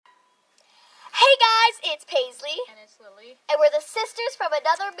Hey guys, it's Paisley, And it's Lily. and we're the sisters from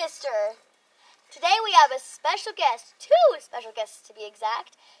another mister. Today we have a special guest, two special guests to be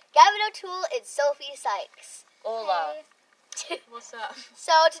exact, Gavin O'Toole and Sophie Sykes. Hola. What's up?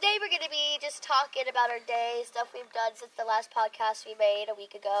 So today we're going to be just talking about our day, stuff we've done since the last podcast we made a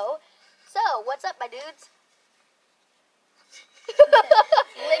week ago. So, what's up, my dudes?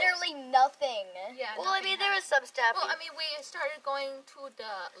 Literally nothing. Yeah. Well, I nothing mean, there was happened. some stuff. Well, I mean, we started going to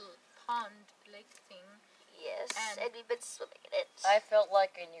the pond lake thing. Yes, and- and we've been swimming in it. I felt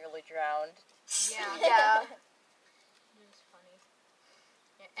like I nearly drowned. Yeah. Yeah. It was funny.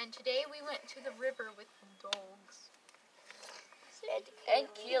 Yeah. And today we went to the river with the dogs. And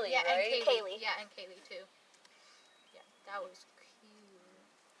Keely, Yeah, right? and Kaylee. Yeah, and Kaylee too. Yeah, that was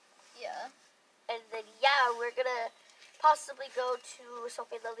cute. Yeah. And then, yeah, we're going to possibly go to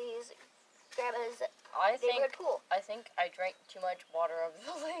Sophie and Lily's grandma's I neighborhood think pool. I drank too much water of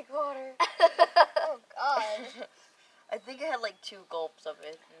the lake water. Oh God. I think I had like 2 gulps of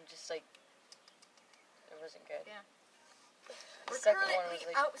it, and just like it wasn't good. Yeah. The We're second one currently was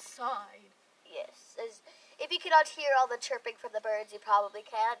like Yes. outside. If you cannot hear all the chirping from the birds, you probably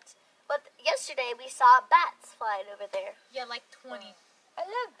can't. But yesterday we saw bats flying over there. Yeah, like 20. I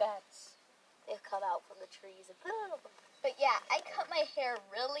love bats. They've come out from the trees and But yeah, I cut my hair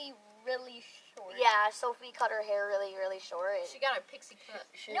really, really short. yeah, Sophie cut her hair really, really short. She got a pixie cut.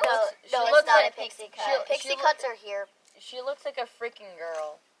 She No, No, looks, no, she it's looks not like a pixie cut. she- Pixie she cuts are here. she looks like a freaking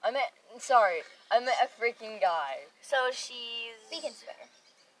girl. I meant a freaking guy. So she's We can swear.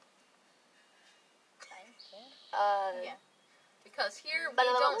 Yeah. Because here we But-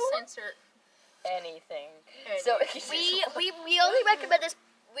 don't censor. Anything. anything. So we only recommend this.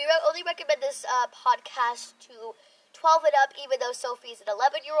 We only recommend this podcast to 12 and up, even though Sophie's an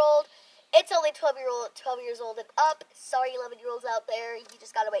 11-year-old. It's only 12 years old and up. Sorry, 11-year-olds out there. You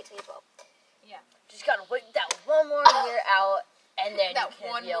just gotta wait till you're 12. just gotta wait that one more year out, and then That you can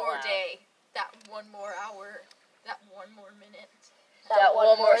one be more allowed. day. That one more hour. That one more minute. That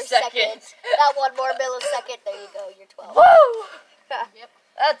one more second. That one more millisecond. There you go. You're 12. Woo! Yep.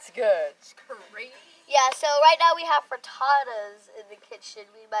 That's good. It's crazy. Yeah, so right now we have frittatas in the kitchen.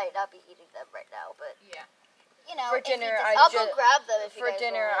 We might not be eating them right now, but Yeah. You know, For if you dinner, just- I I'll ju- go grab them if you For guys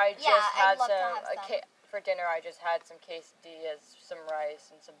dinner, want. I just Yeah, I'd had love to some. have some. For dinner, I just had some quesadillas, some rice,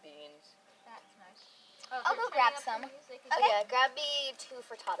 and some beans. That's nice. Oh, I'll they're go turning grab up the some. music. Oh, yeah, grab me 2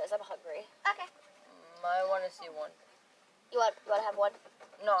 frittatas. I'm hungry. Okay. I want to see one. You want to have one?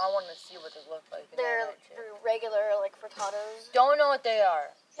 No, I want to see what they look like. and all They're that shit. regular like frittatas. Don't know what they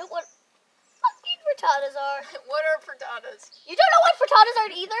are. You know what fucking frittatas are? What are frittatas? You don't know what frittatas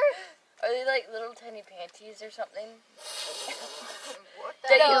are either? Are they like little tiny panties or something? What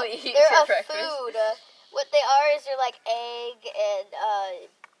That No, you eat they're for a breakfast? food. What they are is they're like egg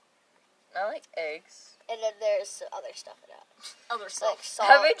I like eggs. and then there's other stuff in it. Other Like stuff. salt.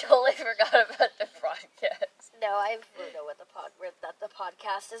 Have we totally forgot about the podcast? No, I know what the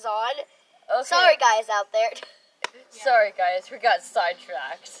podcast is on. Okay. Sorry, guys out there. Yeah. Sorry, guys, we got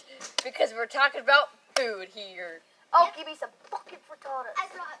sidetracked because we're talking about food here. Oh, give me some fucking frittatas. I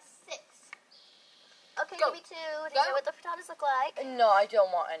brought 6. Okay, Go. give me 2. Do Go. you know what the frittatas look like? No, I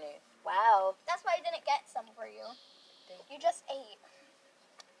don't want any. Wow. That's why I didn't get some for you. You just ate.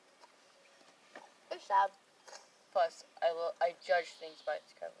 You're sad. Plus, I judge things by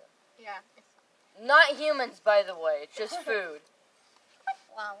its cover. Yeah. Not humans, by the way. It's just food.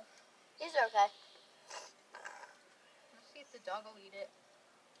 Wow. These are okay. Let's see if the dog will eat it.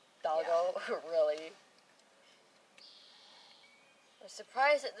 Doggo, really. I'm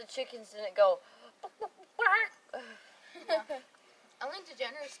surprised that the chickens didn't go. Ellen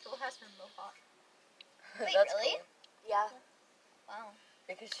DeGeneres still has her mohawk. Wait, That's really? cool. Yeah, Wow.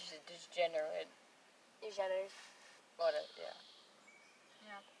 Because she's a degenerate. these generous. Whatever, yeah.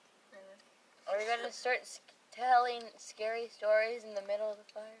 Yeah. Really. Are we gonna start telling scary stories in the middle of the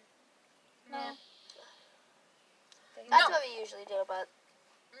fire? No. That's No. what we usually do, but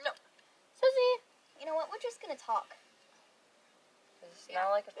No. Susie. You know what? We're just gonna talk. Is this Yeah. now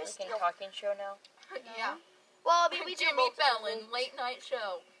like a Just freaking go. talking show now? Yeah. Well, I mean, we do Jimmy multiple Fallon things. late night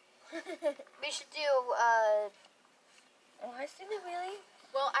show. We should do Oh, I see the wheelie.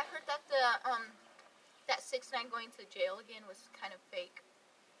 Well, I heard that that 6ix9ine going to jail again was kind of fake.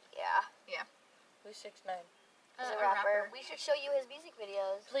 yeah, Who's 6ix9ine? he's a rapper. We should show you his music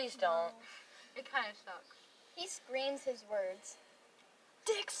videos. Please don't. It kind of sucks. He screams his words.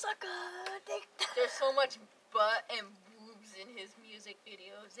 Dick sucker, dick. There's so much butt and boobs in his music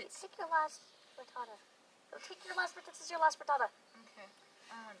videos. It's Take your last frittata. No, take your last frittata. This is your last frittata. okay.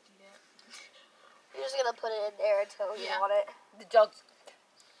 I don't eat it. You're just gonna put it in there until you Yeah. want it. The dogs.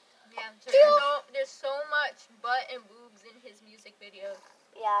 Yeah, There's so much butt and boobs in his music videos.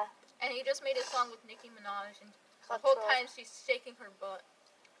 Yeah. And he just made a song with Nicki Minaj, and the That's whole true. time she's shaking her butt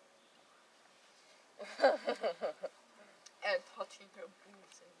and touching her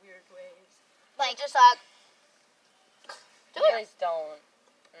boobs in weird ways. Like, just You guys don't.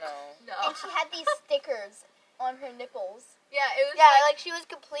 No. No. And she had these stickers on her nipples. Yeah, it was yeah, like she was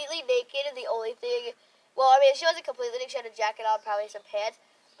completely naked, and the only thing, well, I mean, she wasn't completely naked. She had a jacket on, probably some pants,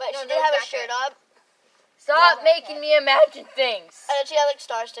 but No, she no did have a jacket. shirt on, Stop Yeah, making me imagine things. and then she had like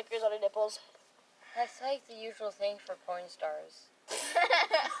star stickers on her nipples. That's like the usual thing for porn stars.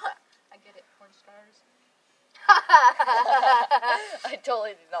 I get it, porn stars. I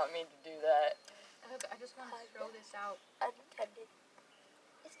totally did not mean to do that. I just want to throw this out. Unintended.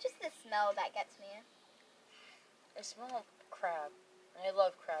 It's just the smell that gets me. I smell crab. I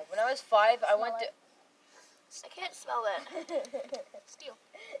love crab. When I was 5, I went to. I can't smell it. Steal.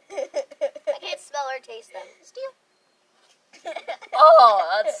 I can't smell or taste them. Steal.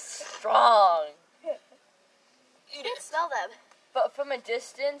 Oh, that's strong. You can't smell them. But from a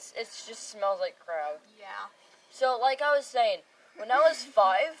distance, it just smells like crab. Yeah. So, like I was saying, when I was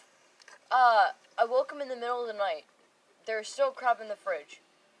 5, I woke up in the middle of the night. There was still crab in the fridge.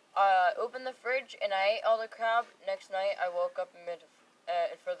 I opened the fridge and I ate all the crab. Next night, I woke up in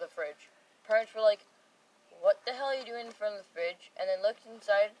front of the fridge. Parents were like, "What the hell are you doing in front of the fridge?" And then looked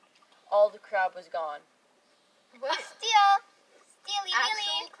inside. All the crab was gone. What? Steal. Stealy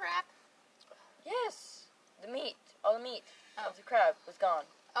Actual Willy. crap? Yes, the meat, all the meat Oh. of the crab was gone.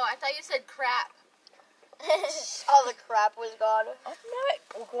 Oh, I thought you said crap. All the crap was gone. I'm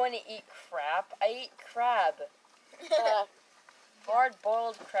not going to eat crap. I eat crab. Uh,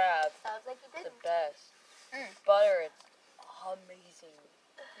 Hard-boiled crab. sounds like you The didn't. best. Mm. Butter, it's amazing.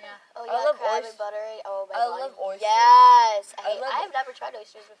 Yeah. Oh I yeah, love crab oys- and butter. Oh my I god. love oysters. Yes. I love- I have never tried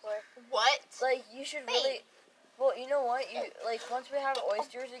oysters before. What? Like, you should Wait. really... Well, you know what? You like once we have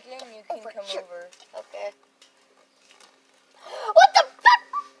oysters again, you can Over come here. over. Okay. What the fuck?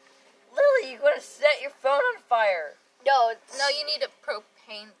 Lily, you're gonna set your phone on fire. No, it's, No, you need a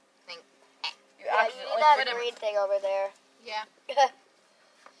propane thing. You yeah, you accidentally need that Whatever. green thing over there. Yeah.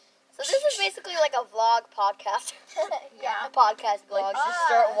 So this is basically like a vlog podcast. Yeah. A podcast like vlog. just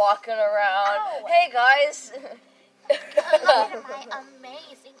start walking around. Ow. Hey guys. Look at my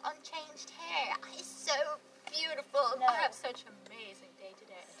amazing unchanged hair. It's so beautiful. No. I have such an amazing day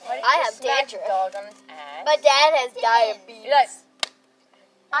today. Why did I you have smack dandruff. the dog on his ass? My dad has Dang. diabetes. You're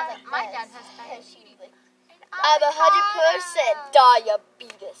like, My dad has diabetes. And I'm 100%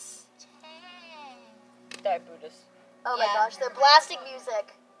 diabetes. diabetes. Oh my Yeah. gosh, they're blasting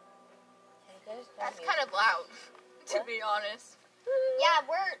music. That's kind of loud, to What? be honest. Yeah,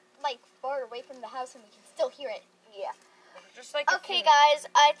 we're like far away from the house and we can still hear it. Yeah. Just like a Okay, few- guys,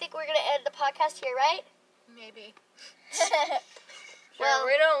 I think we're gonna end the podcast here, right? Maybe. Sure, well-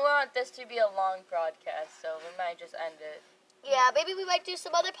 we don't want this to be a long broadcast, so we might just end it. Yeah, maybe we might do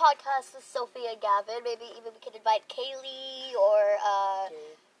some other podcasts with Sophie and Gavin. Maybe even we can invite Kaylee or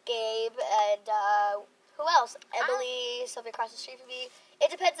Okay. Gabe and who else? Emily, Sophie across the street from me. It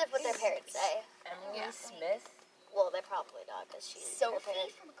depends if what their parents say. Emily Yeah. Smith. Well, they're probably not because she's her Sophie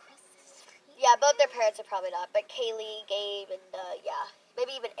parents. from across the street. Yeah, both their parents are probably not. But Kaylee, Gabe, and yeah,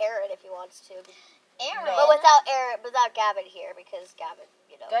 maybe even Aaron if he wants to. Aaron. No. But without Gavin here because Gavin,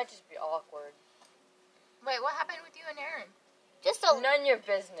 you know, That'd just be awkward. Wait, what happened with you and Aaron? just a None of your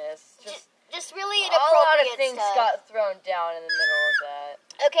business. just really a lot inappropriate of things stuff. got thrown down in the middle of that.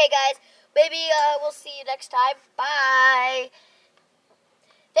 Okay, guys. Maybe we'll see you next time. Bye.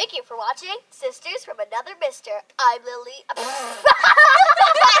 Thank you for watching Sisters from Another Mister. I'm Lily.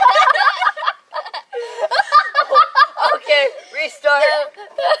 Okay, restart.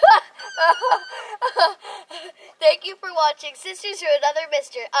 Thank you for watching Sisters from Another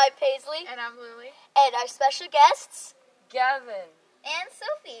Mister. I'm Paisley, And I'm Lily. and our special guests, Gavin. And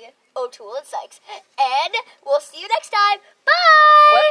Sophie. O'Toole and Sykes. And we'll see you next time. Bye.